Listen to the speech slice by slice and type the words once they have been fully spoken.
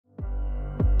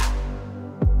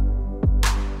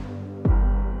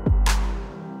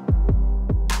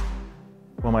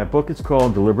Well, my book is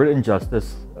called Deliberate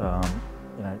Injustice.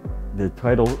 The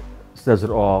title says it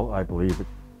all, I believe.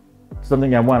 It's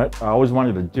something I always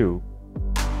wanted to do.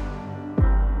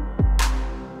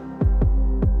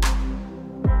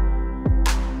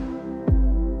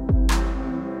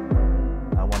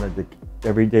 I wanted the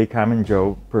everyday common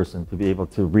Joe person to be able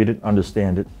to read it,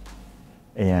 understand it,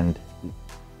 and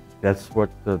that's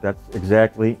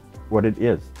exactly what it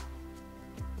is.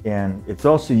 And it's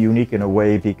also unique in a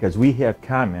way because we have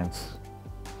comments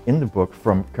in the book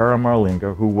from Carl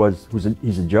Marlinga,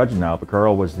 he's a judge now, but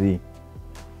Carl was the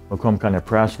Macomb County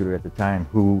prosecutor at the time,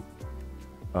 who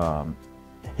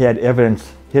had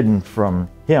evidence hidden from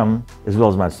him as well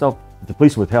as myself that the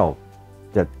police withheld,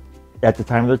 that at the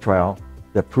time of the trial,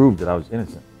 that proved that I was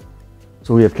innocent.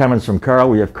 So we have comments from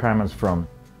Carl, we have comments from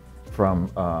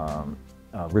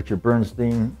Richard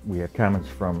Bernstein, we have comments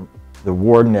from the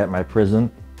warden at my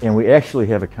prison, and we actually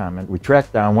have a comment. We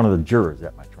tracked down one of the jurors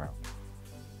at my trial.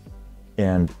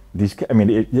 And these, I mean,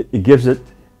 it gives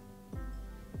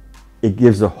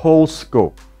a whole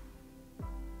scope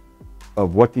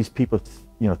of what these people,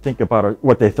 think about,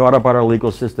 what they thought about our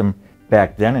legal system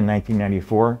back then in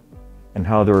 1994, and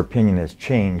how their opinion has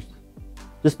changed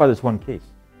just by this one case.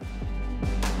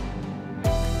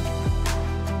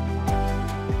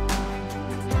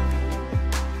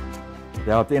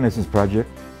 Without the Innocence Project,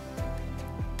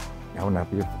 I would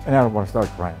not be, and I don't want to start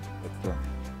crying, but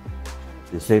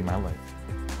you saved my life.